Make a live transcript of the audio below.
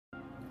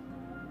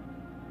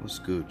What's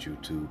good,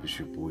 YouTube? It's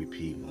your boy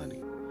P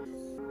Money.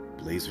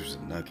 Blazers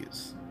and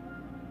Nuggets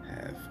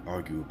have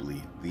arguably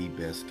the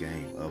best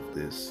game of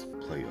this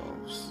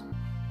playoffs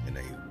in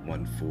a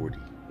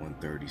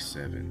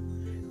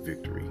 140-137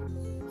 victory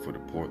for the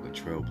Portland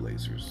Trail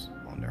Blazers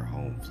on their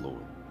home floor.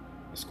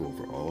 Let's go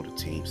over all the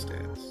team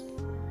stats.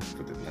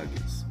 For the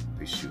Nuggets,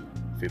 they shoot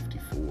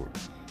 54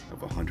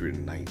 of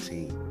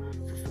 119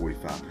 for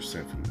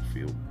 45% from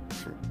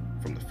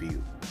the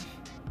field.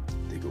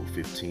 They go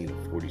 15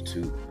 of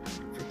 42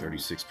 for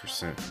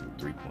 36% from the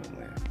three-point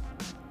land.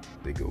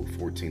 They go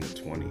 14 of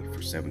 20 for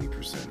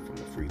 70% from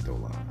the free throw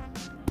line.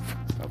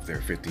 Of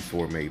their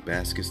 54 made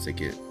baskets, they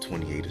get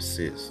 28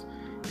 assists.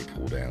 They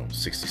pull down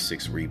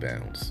 66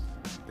 rebounds.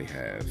 They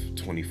have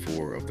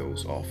 24 of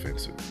those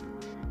offensive.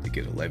 They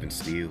get 11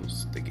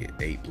 steals, they get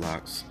 8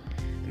 blocks,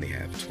 and they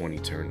have 20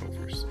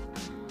 turnovers.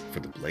 For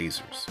the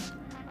Blazers,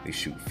 they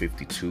shoot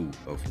 52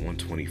 of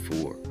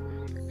 124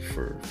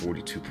 for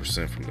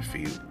 42% from the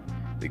field.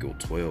 They go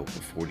 12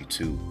 of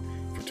 42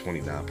 for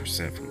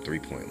 29% from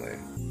three-point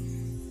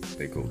land.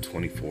 They go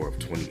 24 of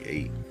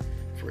 28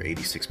 for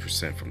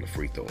 86% from the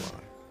free throw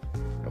line.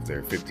 Of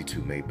their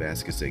 52 made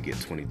baskets, they get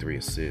 23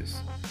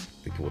 assists.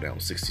 They pull down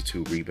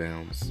 62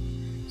 rebounds,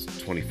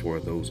 24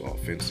 of those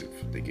offensive.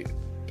 They get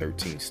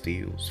 13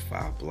 steals,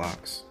 5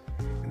 blocks,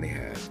 and they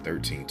have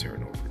 13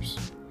 turnovers.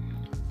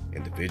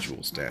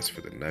 Individual stats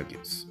for the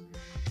Nuggets.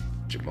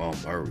 Jamal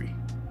Murray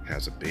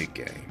has a big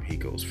game. He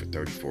goes for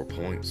 34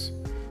 points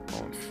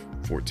on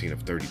 14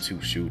 of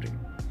 32 shooting.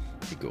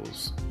 He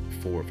goes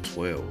 4 of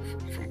 12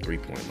 from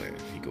three-point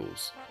land. He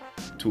goes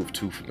 2 of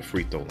 2 from the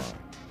free throw line.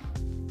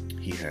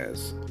 He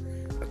has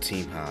a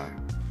team high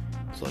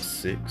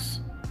 +6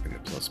 in the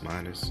plus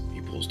minus. He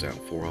pulls down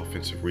 4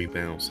 offensive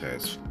rebounds,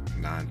 has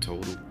 9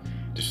 total,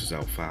 dishes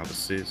out 5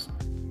 assists,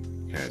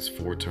 has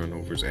 4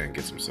 turnovers, and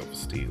gets himself a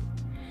steal.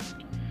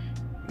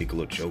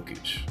 Nikola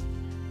Jokic,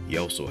 he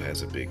also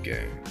has a big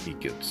game. He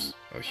gets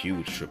a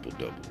huge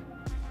triple-double.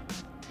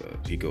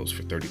 He goes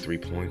for 33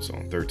 points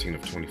on 13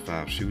 of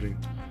 25 shooting.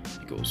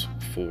 He goes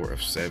 4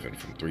 of 7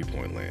 from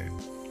three-point land.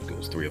 He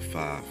goes 3 of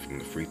 5 from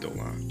the free throw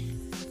line.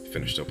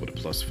 Finished up with a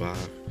 +5.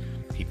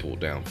 He pulled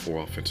down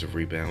 4 offensive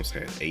rebounds,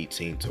 had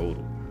 18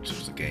 total, which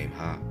was a game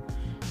high.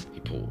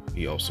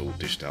 He also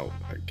dished out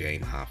a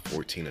game high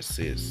 14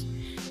 assists.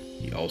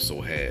 He also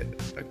had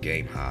a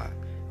game high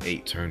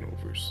 8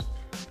 turnovers.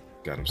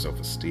 Got himself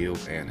a steal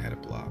and had a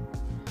block.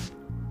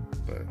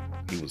 But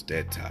he was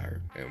dead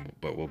tired,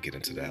 but we'll get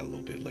into that a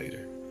little bit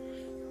later.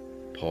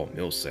 Paul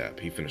Millsap,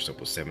 he finished up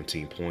with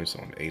 17 points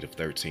on 8 of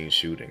 13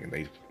 shooting, and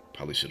they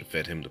probably should have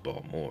fed him the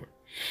ball more.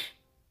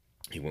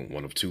 He went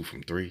 1 of 2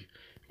 from 3,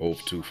 0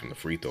 of 2 from the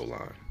free throw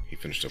line. He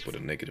finished up with a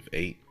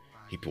 -8.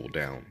 He pulled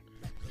down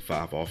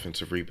 5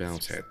 offensive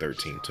rebounds, had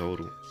 13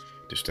 total,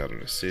 dished out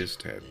an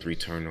assist, had 3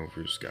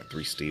 turnovers, got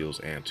 3 steals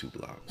and 2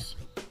 blocks.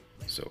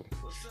 So,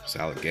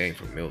 solid game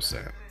from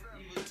Millsap.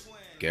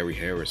 Gary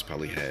Harris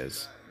probably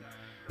has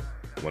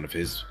one of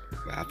his,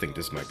 I think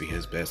this might be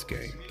his best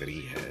game that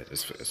he had,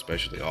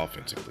 especially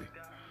offensively.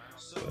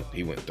 But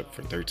he went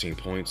for 13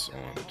 points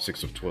on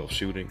 6 of 12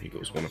 shooting. He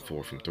goes 1 of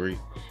 4 from 3,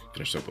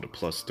 finished up with a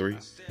 +3,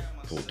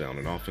 pulled down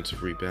an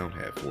offensive rebound,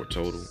 had 4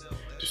 total,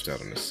 dished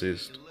out an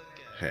assist,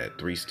 had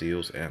 3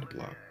 steals and a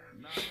block.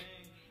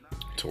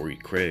 Torrey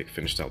Craig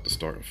finished out the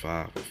starting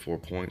 5 with 4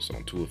 points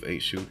on 2 of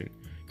 8 shooting,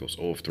 goes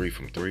 0 of 3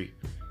 from 3.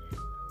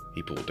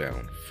 He pulled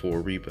down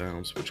 4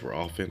 rebounds, which were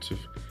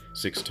offensive,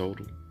 6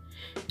 total.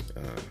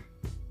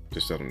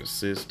 Just out an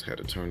assist,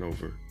 had a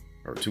turnover,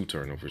 or 2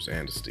 turnovers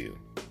and a steal.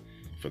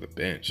 For the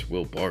bench,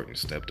 Will Barton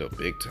stepped up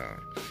big time.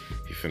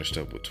 He finished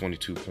up with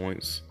 22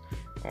 points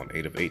on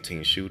 8 of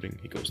 18 shooting.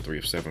 He goes 3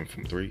 of 7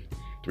 from 3,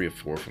 3 of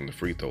 4 from the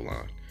free throw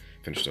line.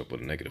 Finished up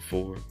with a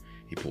 -4.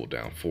 He pulled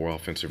down 4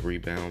 offensive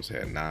rebounds,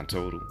 had 9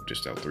 total,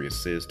 just out 3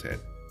 assists, had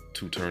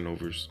 2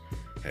 turnovers,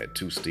 had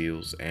 2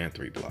 steals and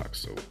 3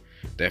 blocks. So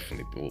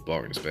definitely Will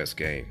Barton's best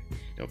game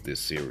of this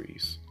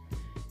series.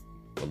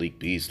 Malik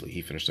Beasley,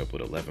 he finished up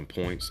with 11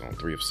 points on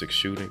 3 of 6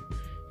 shooting,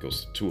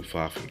 goes 2 of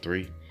 5 from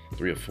 3,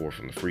 3 of 4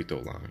 from the free throw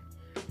line.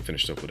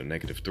 Finished up with a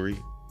 -3.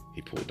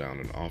 He pulled down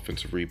an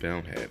offensive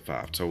rebound, had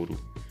 5 total,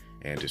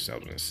 and dished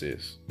out an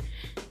assist.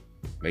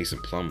 Mason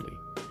Plumlee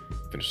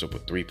finished up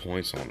with 3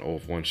 points on 0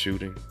 of 1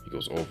 shooting. He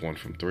goes 0 of 1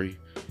 from 3,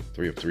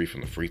 3 of 3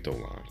 from the free throw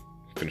line.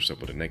 Finished up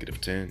with a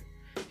 -10.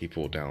 He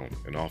pulled down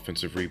an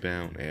offensive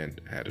rebound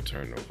and had a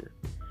turnover.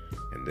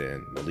 And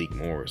then Malik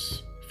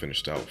Morris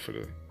finished out for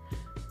the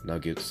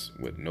Nuggets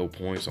with no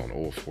points on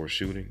 0 of 4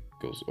 shooting,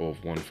 goes 0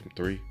 of 1 from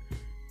 3,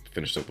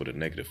 finished up with a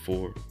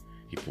 -4.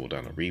 He pulled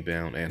down a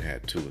rebound and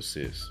had 2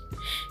 assists.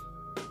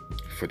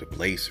 For the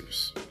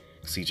Blazers,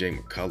 CJ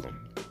McCollum,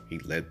 he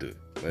led the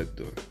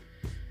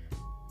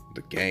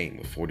game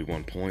with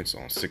 41 points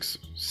on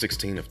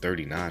 16 of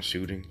 39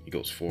 shooting. He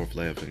goes 4 of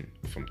 11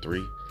 from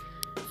 3,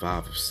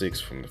 5 of 6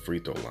 from the free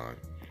throw line.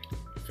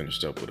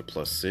 Finished up with a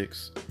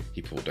 +6.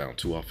 He pulled down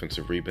 2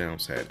 offensive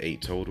rebounds, had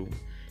 8 total,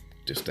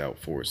 dished out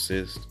 4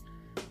 assists,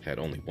 had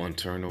only 1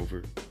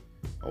 turnover,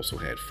 Also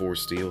had 4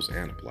 steals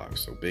and a block,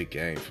 so big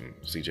game from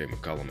CJ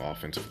McCollum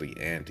offensively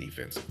and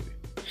defensively.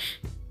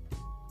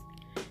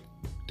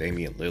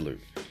 Damian Lillard,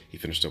 he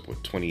finished up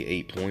with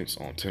 28 points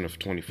on 10 of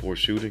 24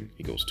 shooting.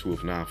 He goes 2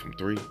 of 9 from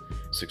 3,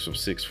 6 of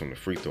 6 from the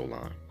free throw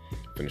line.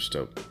 Finished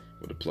up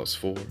with a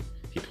 +4.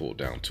 He pulled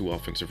down 2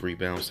 offensive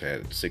rebounds,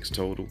 had 6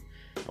 total.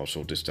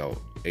 Also dished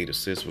out 8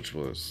 assists, which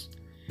was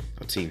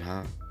a team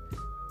high.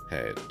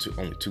 Had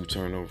only 2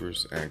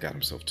 turnovers and got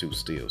himself 2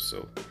 steals.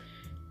 So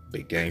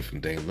big game from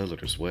Dame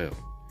Lillard as well.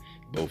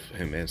 Both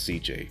him and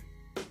CJ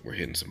were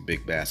hitting some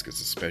big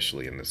baskets,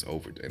 especially in the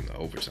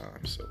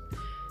overtime. So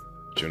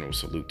general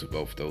salute to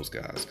both those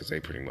guys, because they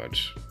pretty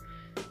much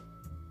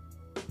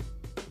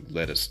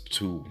led us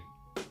to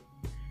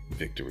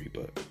victory.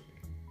 But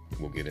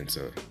we'll get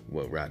into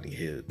what Rodney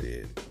Hood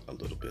did a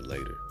little bit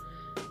later.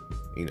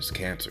 Enes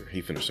Kanter,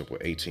 he finished up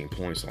with 18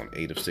 points on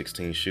 8 of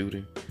 16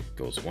 shooting.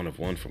 Goes 1 of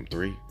 1 from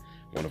 3,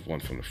 1 of 1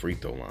 from the free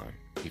throw line.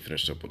 He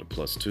finished up with a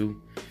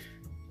 +2.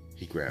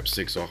 He grabbed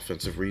 6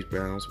 offensive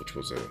rebounds, which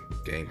was a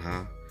game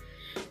high.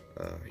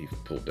 He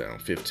pulled down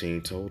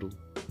 15 total.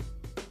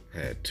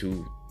 Had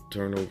 2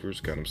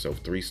 turnovers, got himself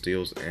 3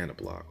 steals and a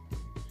block.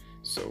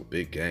 So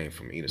big game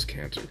from Enes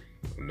Kanter.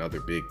 Another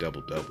big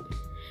double-double,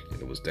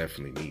 and it was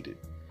definitely needed.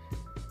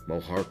 Mo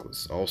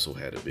Harkless also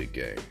had a big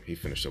game. He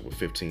finished up with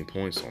 15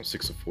 points on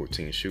 6 of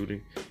 14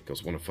 shooting.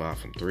 Goes 1 of 5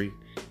 from 3,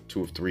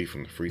 2 of 3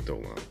 from the free throw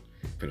line.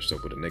 Finished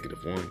up with a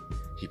 -1.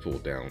 He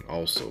pulled down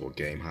also a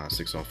game-high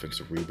 6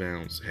 offensive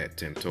rebounds, had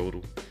 10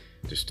 total,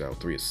 dished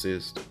out 3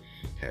 assists,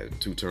 had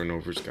 2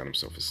 turnovers, got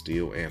himself a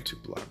steal and 2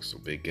 blocks. So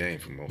big game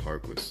from Mo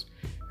Harkless.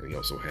 And he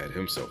also had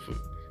himself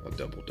a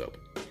double-double.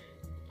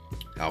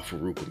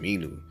 Al-Farouq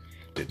Aminu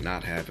did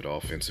not have it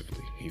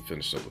offensively. He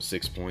finished up with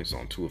 6 points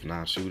on 2 of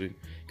 9 shooting.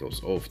 Goes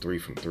 0 of 3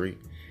 from 3,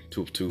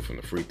 2 of 2 from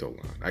the free throw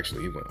line.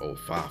 Actually, he went 0 of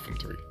 5 from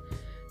 3.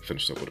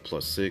 Finished up with a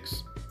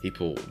 +6. He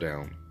pulled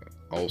down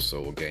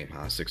also a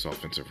game-high 6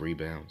 offensive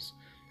rebounds.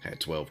 Had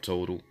 12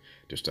 total.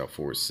 Dished out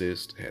 4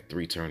 assists. Had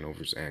 3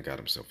 turnovers and got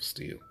himself a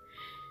steal.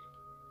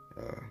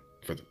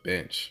 For the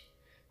bench,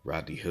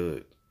 Rodney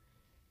Hood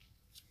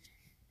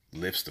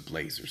lifts the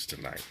Blazers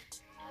tonight.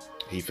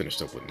 He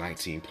finished up with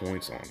 19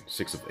 points on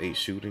 6 of 8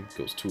 shooting.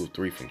 Goes 2 of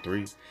 3 from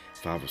 3,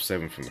 5 of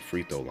 7 from the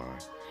free throw line.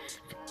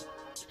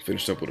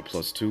 Finished up with a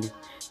 +2.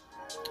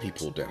 He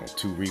pulled down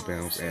 2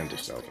 rebounds and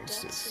dished out an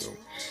assist. So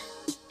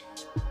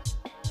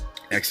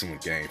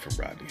excellent game from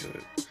Rodney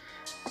Hood.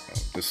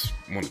 This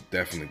is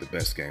definitely the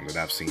best game that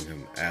I've seen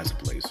him as a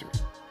Blazer,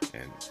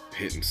 and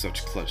hitting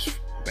such clutch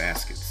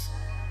baskets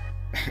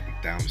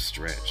down the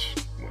stretch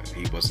when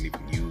he wasn't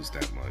even used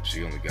that much.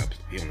 He only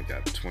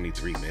got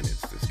 23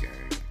 minutes this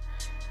game.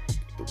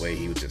 The way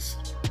he was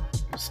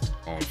just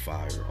on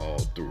fire all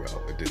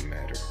throughout. It didn't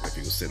matter if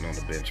he was sitting on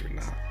the bench or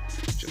not.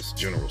 Just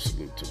general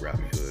salute to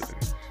Rodney Hood,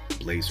 and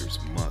Blazers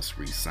must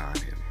re-sign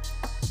him.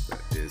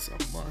 That is a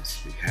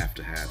must. We have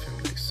to have him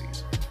next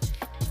season.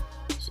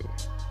 So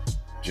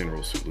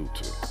general salute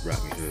to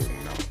Rodney Hood,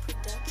 and I'll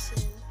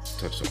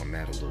touch on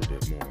that a little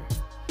bit more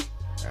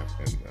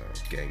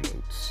in game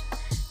notes.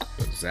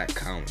 But Zach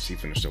Collins, he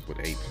finished up with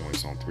 8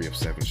 points on 3 of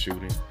 7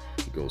 shooting.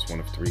 He goes 1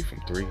 of 3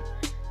 from 3,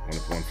 1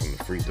 of 1 from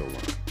the free throw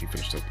line. He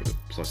finished up with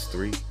a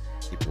 +3.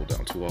 He pulled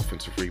down 2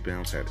 offensive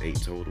rebounds, had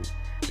 8 total,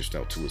 dished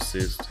out 2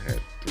 assists,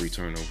 had 3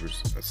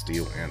 turnovers, a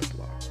steal, and a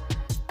block.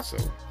 So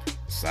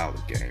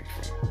solid game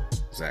from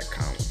Zach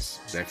Collins,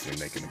 definitely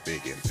making a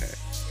big impact.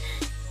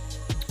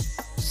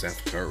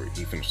 Seth Curry,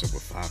 he finished up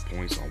with 5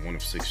 points on 1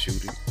 of 6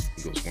 shooting.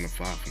 He goes 1 of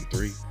 5 from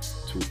 3,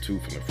 2 of 2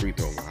 from the free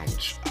throw line,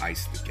 which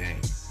iced the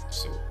game.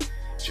 So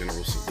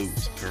general salute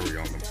to Curry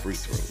on them free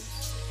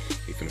throws.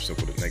 He finished up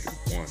with a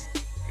 -1.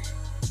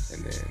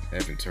 And then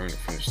Evan Turner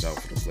finished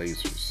out for the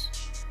Blazers,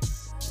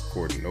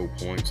 recording no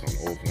points on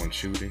 0 of 1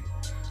 shooting.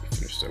 He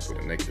finished up with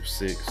a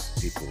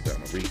 -6. He pulled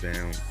down a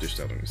rebound,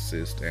 dished out an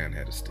assist, and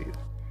had a steal.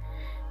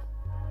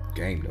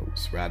 Game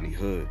notes: Rodney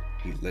Hood,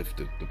 he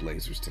lifted the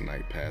Blazers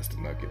tonight past the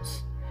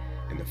Nuggets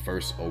in the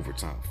first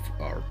overtime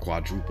or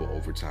quadruple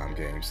overtime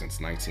game since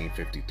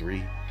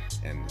 1953,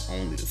 and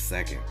only the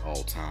second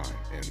all-time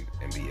in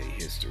NBA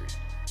history,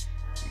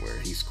 where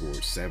he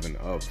scored 7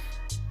 of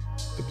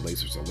the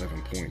Blazers'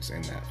 11 points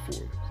in that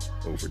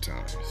 4th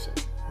overtime. So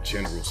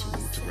general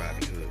salute to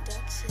Rodney Hood.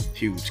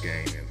 Huge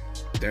game, and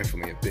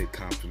definitely a big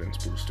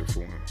confidence booster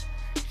for him.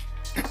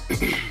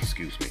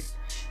 Excuse me.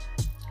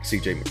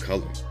 CJ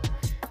McCollum,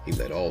 he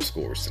led all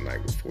scorers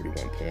tonight with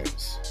 41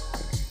 points.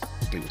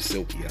 He was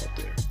silky out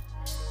there.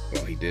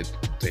 Well, he did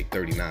take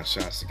 39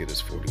 shots to get his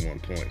 41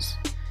 points.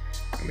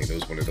 I mean, it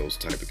was one of those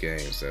type of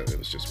games that it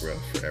was just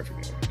rough for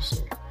everyone.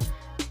 So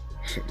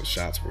the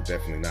shots were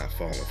definitely not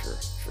falling for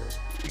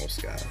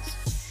most guys.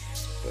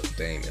 But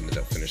Dame ended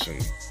up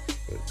finishing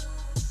with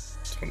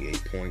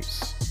 28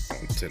 points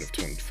on 10 of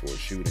 24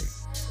 shooting.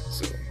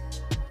 So,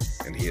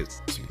 and he had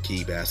some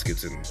key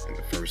baskets in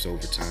the first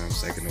overtime,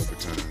 second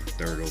overtime,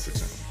 third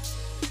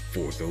overtime,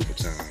 fourth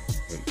overtime,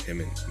 with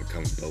him and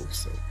McCollum both.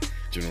 So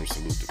general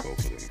salute to both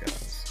of them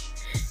guys.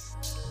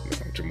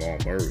 Now, Jamal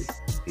Murray,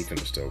 he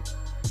finished up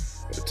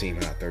But the team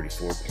had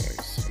 34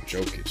 points. And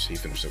Jokic, he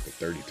finished up with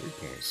 33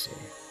 points. So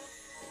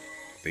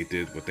they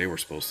did what they were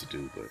supposed to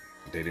do, but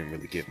they didn't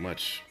really get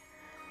much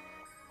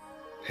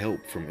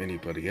help from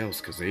anybody else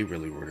because they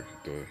really were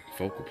the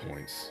focal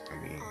points. I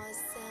mean,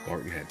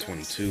 Barton had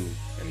 22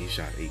 and he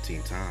shot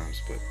 18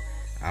 times, but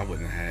I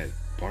wouldn't have had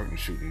Barton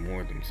shooting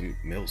more than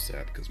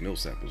Millsap because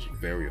Millsap was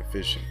very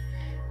efficient.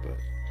 But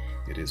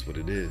it is what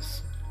it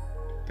is.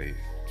 They,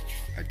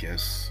 I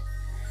guess,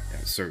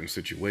 in certain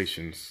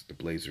situations, the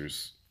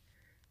Blazers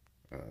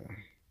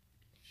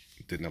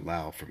didn't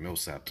allow for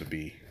Millsap to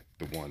be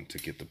the one to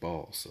get the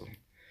ball. So,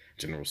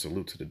 general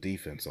salute to the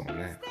defense on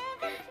that.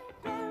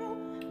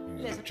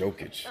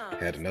 Jokic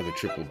had another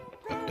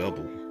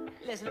double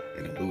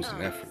in a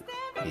losing effort.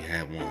 He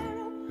had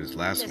one. His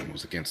last one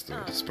was against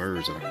the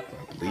Spurs, I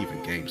believe,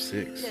 in Game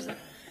 6.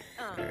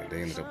 And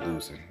they ended up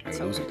losing, and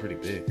losing pretty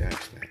big,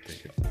 actually, I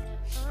think, if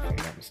I'm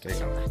not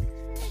mistaken.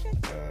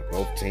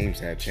 Both teams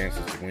had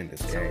chances to win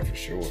this game for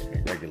sure,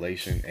 in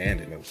regulation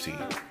and in OT.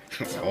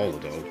 All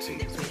of the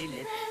OTs.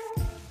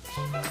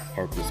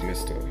 Harkless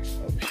missed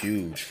a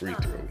huge free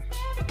throw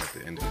at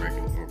the end of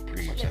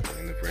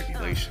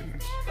regulation.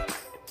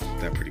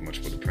 That pretty much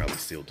would have probably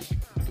sealed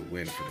the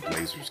win for the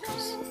Blazers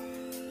because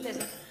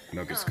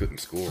Nuggets couldn't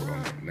score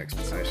on the next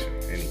possession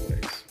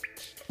anyways.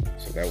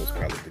 So that was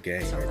probably the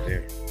game right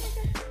there.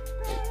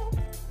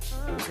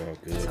 It was all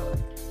good.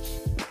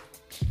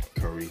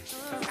 Curry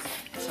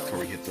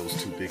hit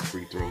those 2 big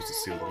free throws to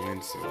seal the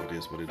win, so it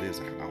is what it is.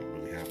 And I don't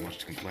really have much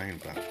to complain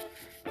about.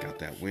 Got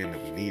that win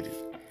that we needed.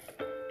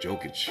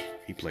 Jokic,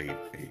 he played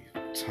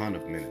a ton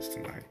of minutes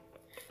tonight.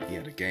 He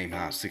had a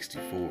game-high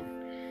 64.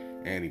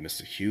 And he missed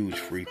a huge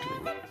free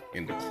throw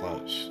in the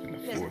clutch in the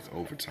 4th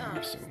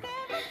overtime. So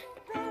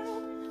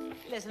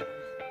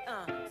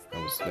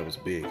that was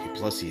big.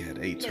 Plus he had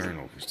 8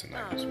 turnovers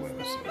tonight as well.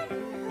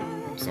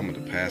 So some of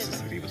the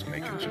passes that he was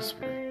making just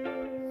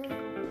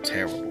were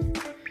terrible.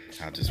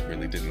 I just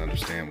really didn't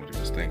understand what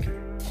he was thinking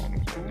on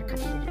a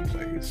couple of the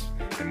plays.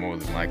 And more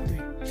than likely,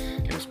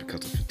 it was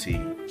because of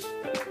fatigue.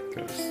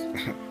 Because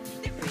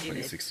he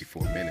played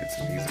 64 minutes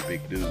and he's a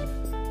big dude.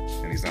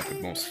 And he's not the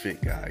most fit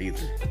guy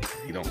either.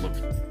 He don't look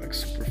like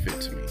super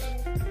fit to me.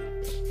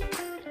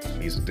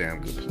 He's a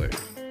damn good player.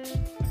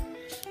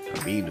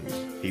 I mean,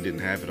 he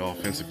didn't have it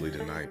offensively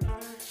tonight.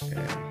 And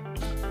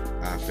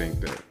I think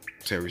that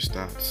Terry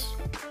Stotts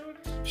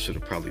should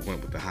have probably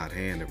went with the hot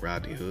hand at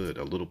Rodney Hood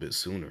a little bit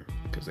sooner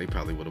because they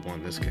probably would have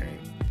won this game.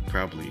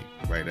 Probably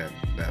right at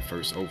that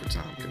first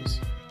overtime because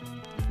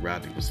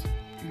Rodney was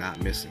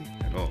not missing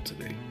at all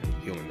today.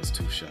 He only missed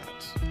 2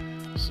 shots.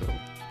 So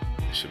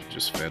they should have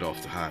just fed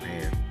off the hot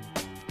hand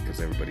because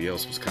everybody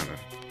else was kind of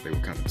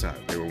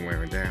tired. They were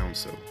wearing down,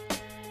 so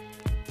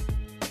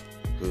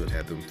Hood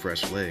had them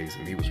fresh legs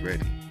and he was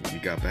ready. When he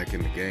got back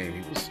in the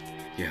game,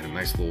 he had a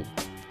nice little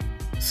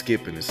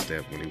skip in his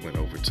step when he went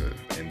over to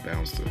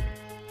inbounds the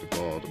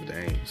ball to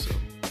Dame. So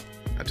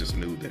I just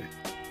knew that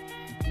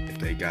if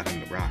they got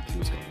him to rock, he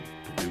was going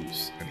to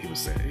produce. And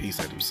he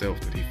said himself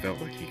that he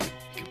felt like he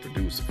could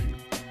produce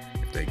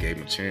if they gave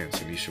him a chance,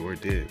 and he sure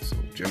did. So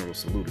general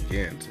salute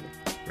again to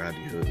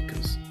Rodney Hood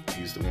because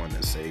he's the one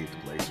that saved the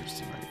Blazers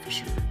tonight for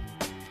sure.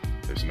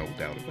 There's no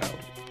doubt about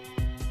it.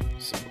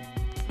 So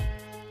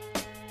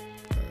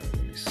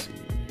let me see.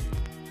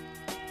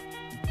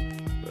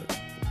 But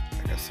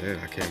like I said,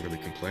 I can't really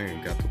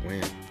complain. Got the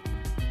win.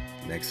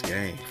 Next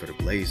game for the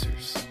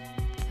Blazers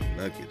and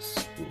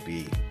Nuggets will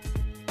be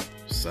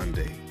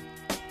Sunday,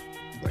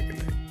 like in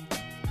the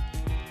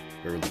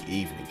early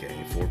evening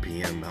game, 4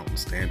 p.m. Mountain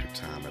Standard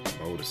Time at the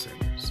Moda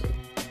Center. So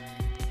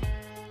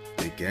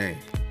big game.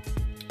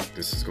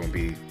 This is going to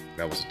be,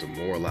 that was a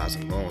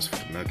demoralizing loss for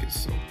the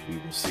Nuggets, so we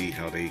will see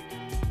how they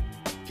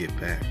get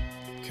back.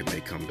 Can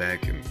they come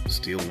back and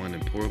steal one in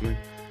Portland?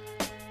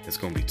 It's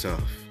going to be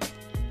tough.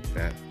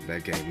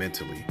 That game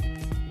mentally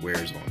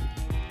wears on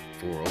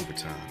you. 4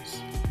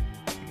 overtimes.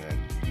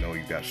 And then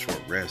you got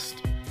short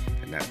rest,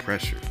 and that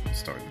pressure is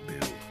starting to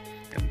build.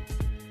 And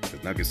the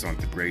Nuggets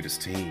aren't the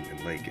greatest team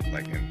in late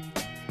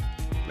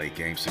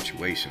game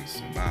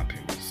situations, in my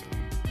opinion. So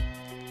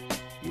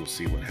we'll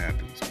see what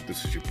happens. But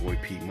this is your boy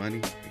P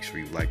Money. Make sure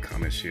you like,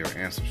 comment, share,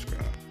 and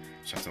subscribe.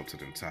 Shouts out to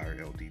the entire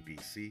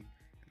LDBC.